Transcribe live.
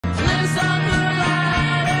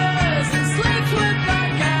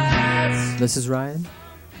This is Ryan.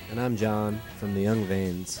 And I'm John from the Young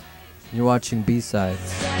Veins. You're watching B-Sides.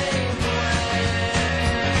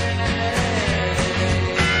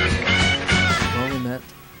 Well,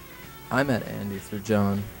 I met Andy through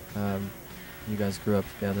John. You guys grew up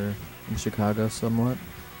together in Chicago somewhat.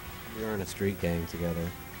 We were in a street gang together.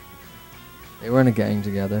 They were in a gang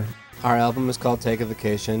together. Our album is called Take a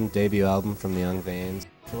Vacation, debut album from the Young Veins.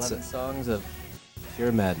 11 songs of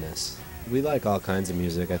pure madness. We like all kinds of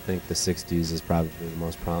music. I think the 60s is probably the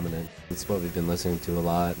most prominent. It's what we've been listening to a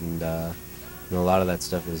lot, and a lot of that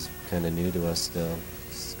stuff is kind of new to us still,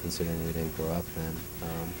 considering we didn't grow up then.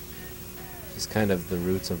 Just kind of the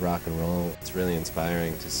roots of rock and roll. It's really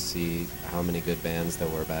inspiring to see how many good bands there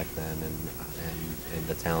were back then, and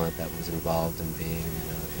the talent that was involved in being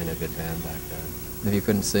in a good band back then. If you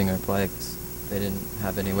couldn't sing or play, 'cause they didn't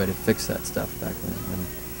have any way to fix that stuff back then. And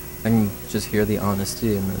I can just hear the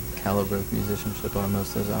honesty and the caliber of musicianship on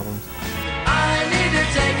most of those albums. I need to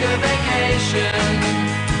take a vacation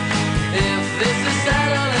if this is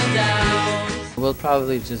settling down. We'll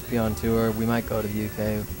probably just be on tour. We might go to the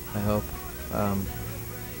UK, I hope.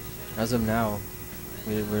 As of now,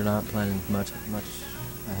 we're not planning much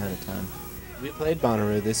ahead of time. We played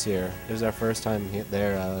Bonnaroo this year. It was our first time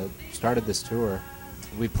there. Started this tour.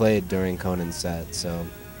 We played during Conan's set, so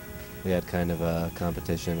we had kind of a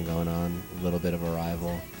competition going on, a little bit of a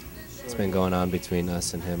rival. It's been going on between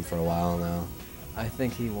us and him for a while now. I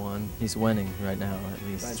think he won. He's winning right now, at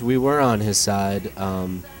least. We were on his side,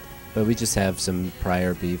 but we just have some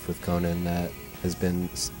prior beef with Conan that has been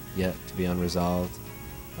yet to be unresolved.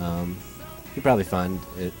 You probably find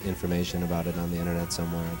information about it on the internet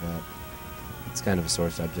somewhere, but it's kind of a sore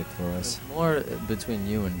subject for us. It's more between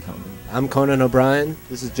you and Conan. I'm Conan O'Brien.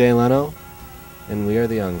 This is Jay Leno, and we are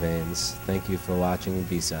the Young Veins. Thank you for watching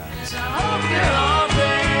B-Sides.